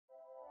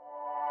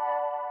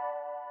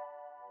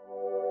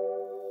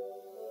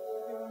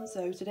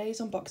So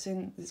today's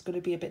unboxing is going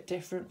to be a bit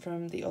different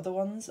from the other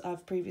ones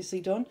I've previously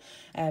done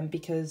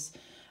because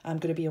I'm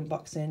going to be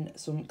unboxing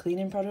some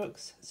cleaning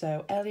products.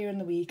 So earlier in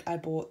the week I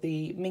bought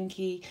the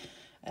Minky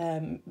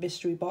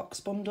mystery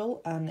box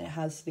bundle, and it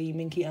has the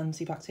Minky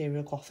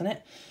antibacterial cloth in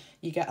it.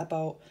 You get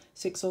about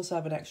 6 or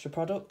 7 extra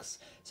products,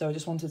 so I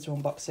just wanted to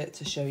unbox it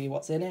to show you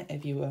what's in it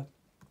if you were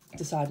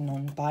deciding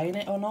on buying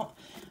it or not.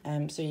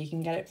 So you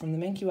can get it from the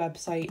Minky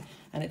website,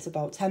 and it's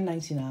about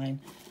 $10.99,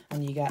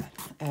 and you get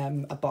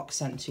a box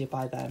sent to you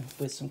by them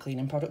with some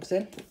cleaning products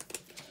in.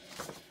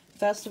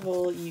 First of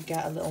all, you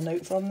get a little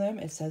note from them.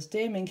 It says,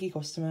 "Dear Minky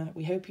customer,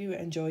 we hope you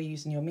enjoy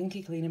using your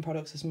Minky cleaning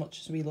products as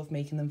much as we love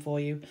making them for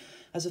you.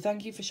 As a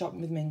thank you for shopping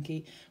with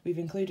Minky, we've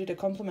included a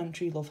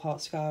complimentary love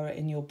heart scourer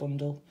in your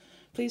bundle.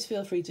 Please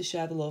feel free to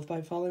share the love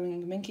by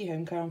following Minky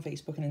Home Care on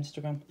Facebook and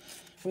Instagram.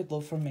 With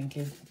love from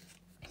Minky."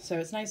 So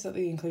it's nice that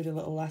they include a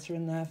little letter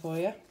in there for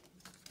you.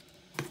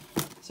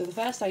 So the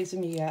first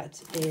item you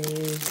get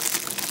is,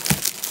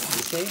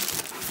 let's see,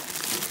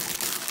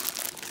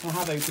 I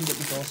have opened it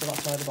before, so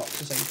that's why the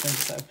box is open.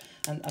 So,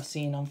 and I've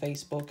seen on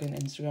Facebook and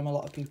Instagram a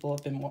lot of people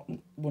have been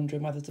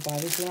wondering whether to buy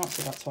this or not,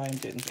 so that's why I'm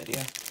doing the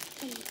video.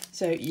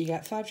 So you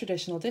get 5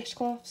 traditional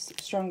dishcloths,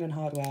 strong and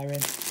hard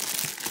wearing,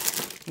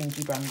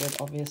 Minky branded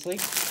obviously.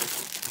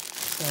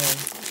 So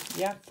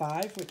yeah,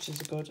 5, which is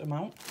a good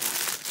amount.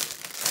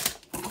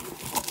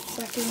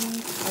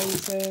 Second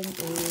item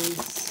is,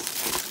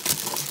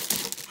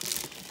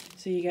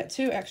 so you get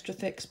 2 extra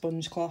thick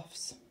sponge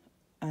cloths,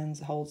 and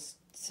it holds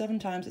 7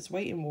 times its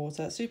weight in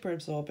water, super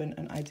absorbent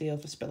and ideal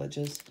for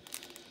spillages.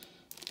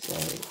 So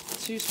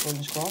 2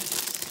 sponge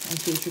cloths and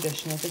 2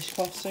 traditional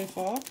dishcloths so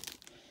far,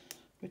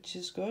 which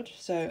is good.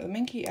 So the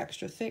Minky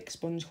extra thick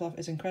sponge cloth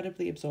is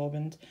incredibly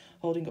absorbent,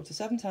 holding up to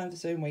 7 times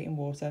its own weight in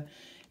water,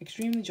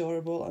 extremely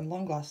durable and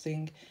long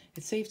lasting.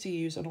 It's safe to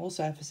use on all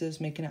surfaces,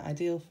 making it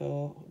ideal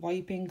for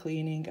wiping,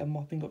 cleaning and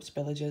mopping up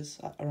spillages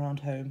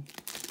around home.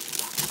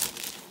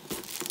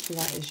 So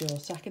that is your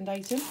second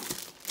item.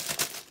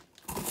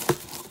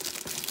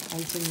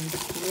 Item number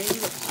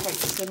 3 looks quite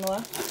similar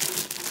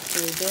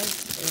to this.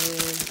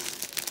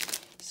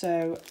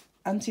 So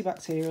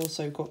antibacterial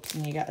soak ups,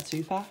 and you get a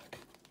 2-pack.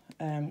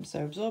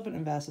 So absorbent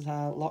and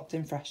versatile, locked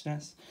in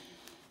freshness.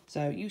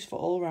 So used for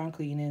all round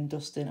cleaning,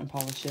 dusting and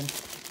polishing.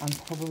 I'm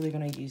probably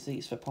going to use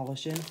these for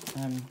polishing.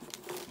 I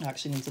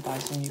actually need to buy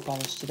some new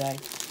polish today.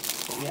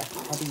 But yeah,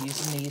 I'll be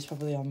using these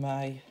probably on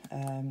my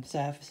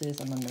surfaces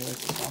and my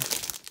mirrors as well.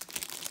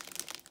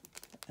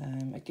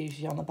 It gives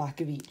you on the back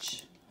of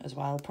each as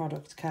well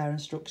product care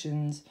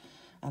instructions,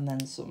 and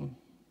then some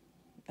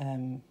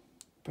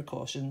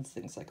precautions,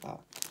 things like that,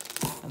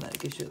 and then it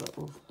gives you a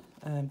little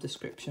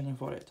description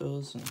of what it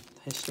does and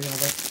the history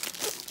of it.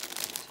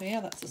 So yeah,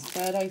 that's the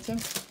third item.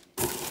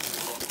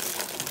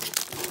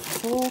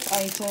 The fourth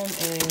item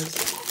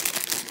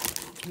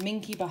is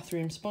Minky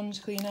bathroom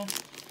sponge cleaner.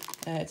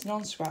 It's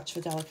non-scratch for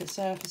delicate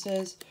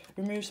surfaces,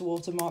 removes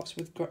watermarks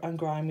and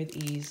grime with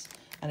ease,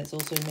 and it's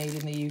also made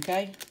in the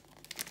UK.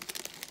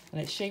 And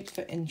it's shaped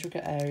for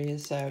intricate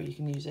areas, so you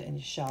can use it in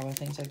your shower,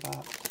 things like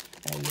that.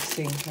 Your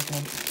sink, I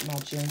can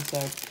imagine. So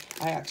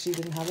I actually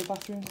didn't have a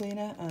bathroom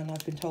cleaner, and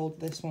I've been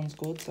told this one's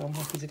good, so I'm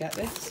happy to get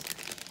this.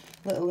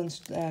 Little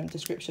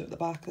description at the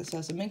back that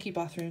says, "The Minky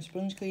bathroom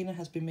sponge cleaner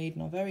has been made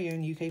in our very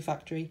own UK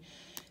factory.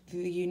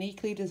 The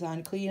uniquely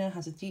designed cleaner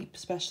has a deep,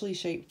 specially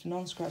shaped,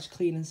 non-scratch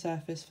cleaning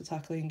surface for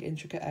tackling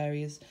intricate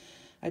areas.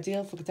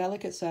 Ideal for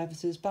delicate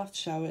surfaces, baths,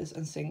 showers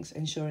and sinks,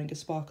 ensuring a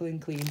sparkling,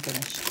 clean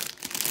finish."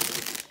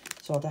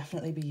 So I'll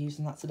definitely be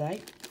using that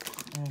today.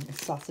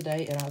 It's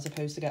Saturday and I was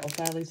supposed to get up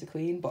early to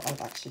clean, but I've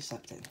actually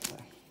slept in. So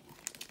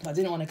I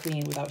didn't want to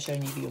clean without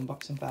showing you the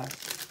unboxing first.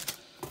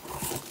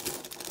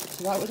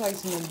 So that was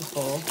item number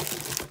 4.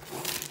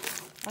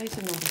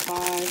 Item number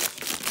 5,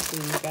 so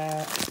you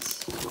get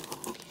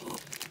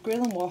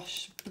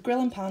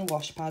grill and pan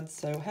wash pads.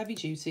 So heavy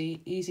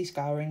duty, easy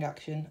scouring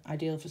action,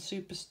 ideal for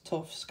super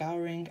tough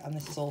scouring, and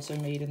this is also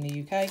made in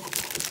the UK.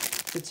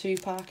 It's a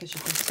 2-pack, as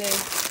you can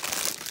see.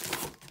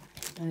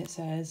 And it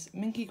says,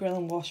 "Minky grill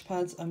and wash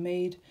pads are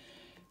made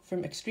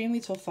from extremely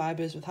tough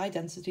fibres with high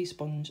density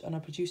sponge and are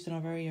produced in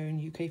our very own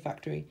UK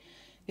factory.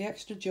 The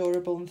extra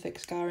durable and thick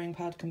scouring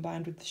pad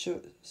combined with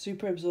the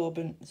super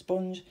absorbent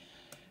sponge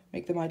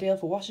make them ideal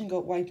for washing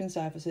up, wiping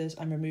surfaces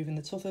and removing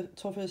the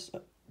toughest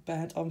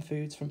burnt on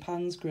foods from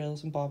pans,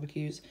 grills and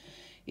barbecues.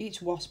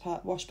 Each wash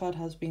pad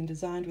has been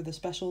designed with a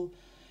special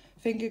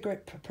finger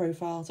grip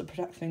profile to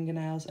protect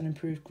fingernails and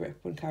improve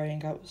grip when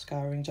carrying out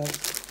scouring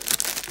jobs."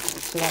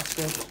 So that's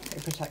good,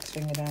 it protects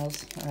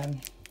fingernails.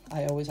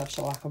 I always have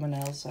shellac on my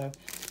nails, so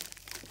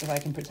if I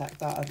can protect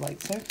that, I'd like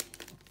to.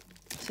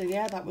 So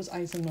yeah, that was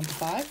item number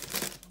 5.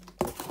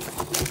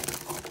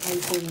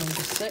 Item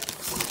number 6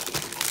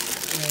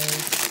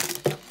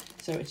 is,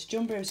 so it's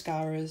jumbo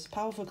scourers,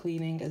 powerful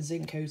cleaning and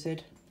zinc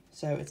coated.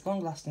 So it's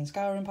long lasting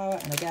scouring power,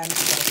 and again, you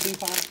get a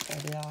 2-pack,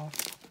 there they are.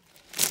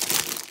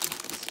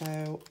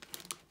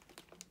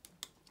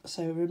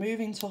 So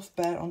removing tough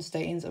burnt on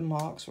stains and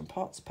marks from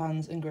pots,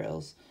 pans and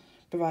grills,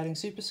 providing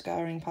super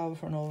scouring power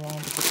for an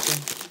all-round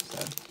kitchen.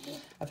 so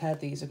I've heard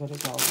these are good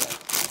as well, so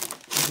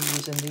I'll be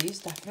using these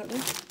definitely.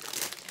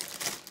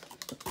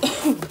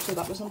 So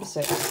that was number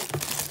 6.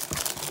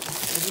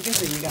 As you can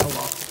see, you get a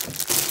lot.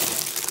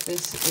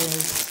 This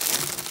is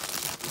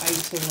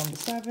item number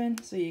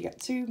 7, so you get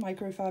 2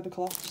 microfiber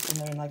cloths, and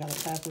they're in like a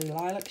purpley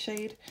lilac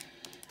shade.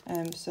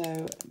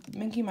 So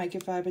Minky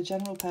microfiber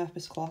general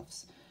purpose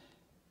cloths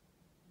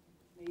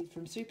made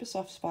from super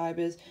soft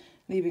fibres,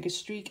 leaving a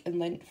streak and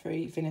lint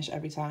free finish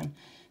every time.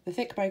 The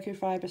thick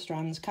microfiber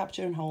strands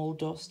capture and hold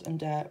dust and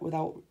dirt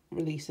without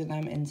releasing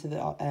them into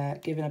the air,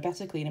 giving a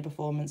better cleaner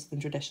performance than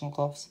traditional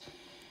cloths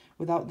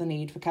without the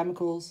need for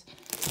chemicals.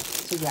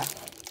 So yeah,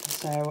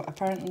 so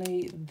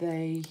apparently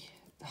they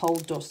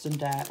hold dust and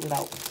dirt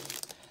without,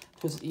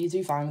 because you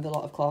do find with a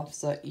lot of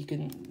cloths that you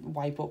can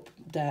wipe up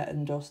dirt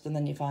and dust and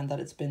then you find that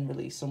it's been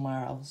released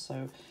somewhere else.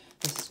 So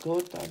this is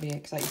good. I'll be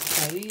excited to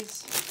try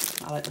these.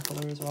 I like the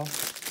colour as well.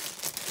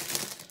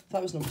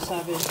 That was number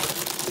 7.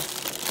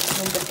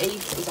 Number 8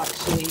 is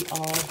actually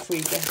our free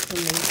gift from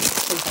Minky,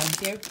 so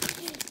thank you.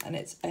 And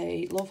it's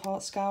a Love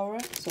Heart Scourer,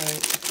 so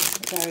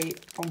very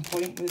on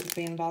point with it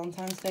being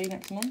Valentine's Day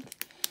next month.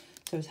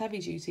 So it's heavy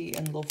duty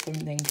and love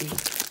from Minky.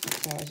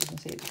 So as you can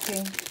see, it's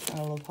pink and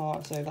a love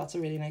heart, so that's a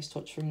really nice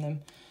touch from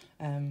them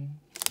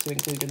to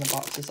include in the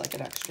box as like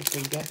an extra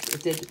free gift.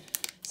 It did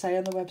say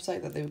on the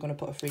website that they were going to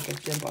put a free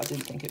gift in, but I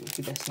didn't think it would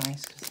be this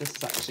nice because this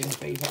is actually my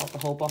favourite of the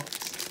whole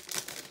box.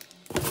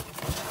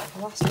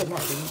 Last but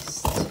not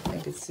least, I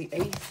think it's the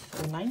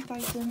 8th or 9th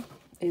item,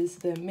 is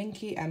the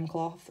Minky M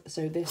cloth.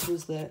 So this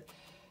was the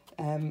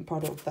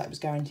product that was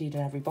guaranteed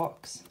in every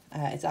box.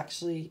 It's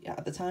actually,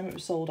 at the time it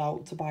was sold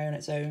out to buy on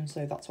its own,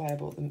 so that's why I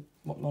bought them,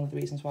 one of the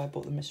reasons why I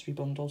bought the mystery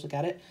bundle to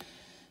get it.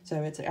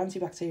 So it's an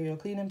antibacterial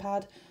cleaning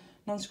pad,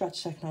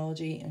 non-scratch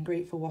technology, and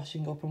great for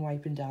washing up and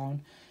wiping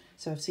down.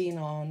 So I've seen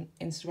on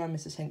Instagram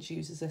Mrs. Hinch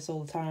uses this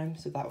all the time,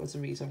 so that was the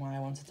reason why I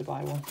wanted to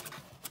buy one.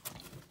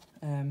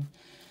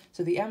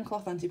 So the M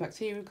Cloth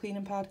antibacterial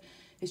cleaning pad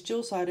is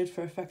dual-sided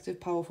for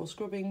effective, powerful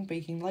scrubbing,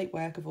 making light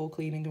work of all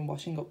cleaning and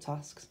washing up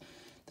tasks.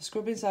 The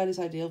scrubbing side is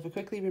ideal for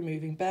quickly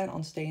removing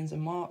burnt-on stains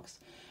and marks,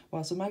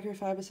 whilst the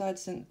microfiber side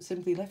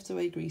simply lifts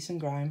away grease and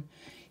grime.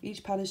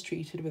 Each pad is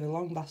treated with a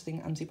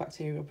long-lasting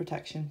antibacterial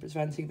protection,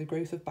 preventing the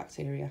growth of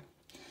bacteria.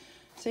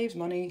 Saves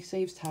money,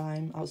 saves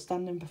time,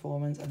 outstanding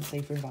performance, and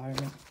safer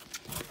environment.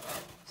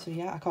 So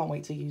yeah, I can't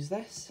wait to use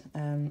this.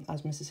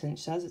 As Mrs. Hinch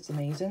says, it's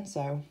amazing,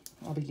 so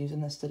I'll be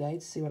using this today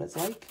to see what it's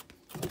like.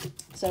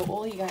 So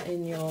all you get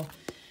in your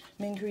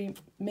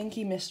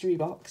Minky mystery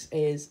box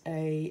is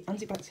a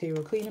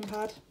antibacterial cleaning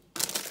pad,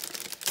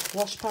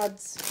 wash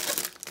pads,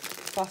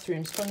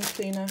 bathroom sponge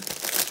cleaner,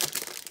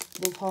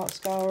 Love Heart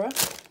Scourer,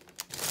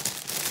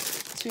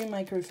 2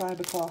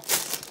 microfiber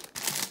cloths,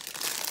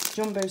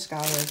 jumbo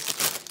scourers,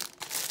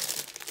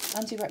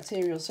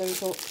 antibacterial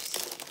soak-ups,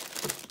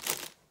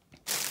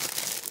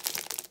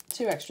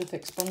 2 extra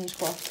thick sponge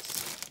cloths,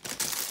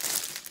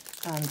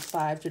 and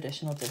 5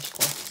 traditional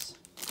dishcloths.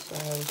 So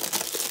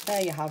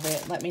there you have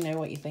it. Let me know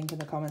what you think in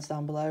the comments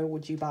down below.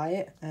 Would you buy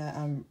it?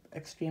 I'm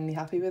extremely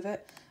happy with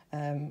it.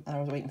 I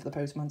was waiting for the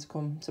postman to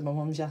come to my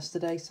mum's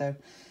yesterday. So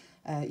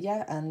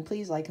yeah, and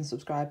please like and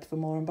subscribe for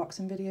more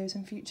unboxing videos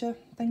in future.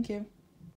 Thank you.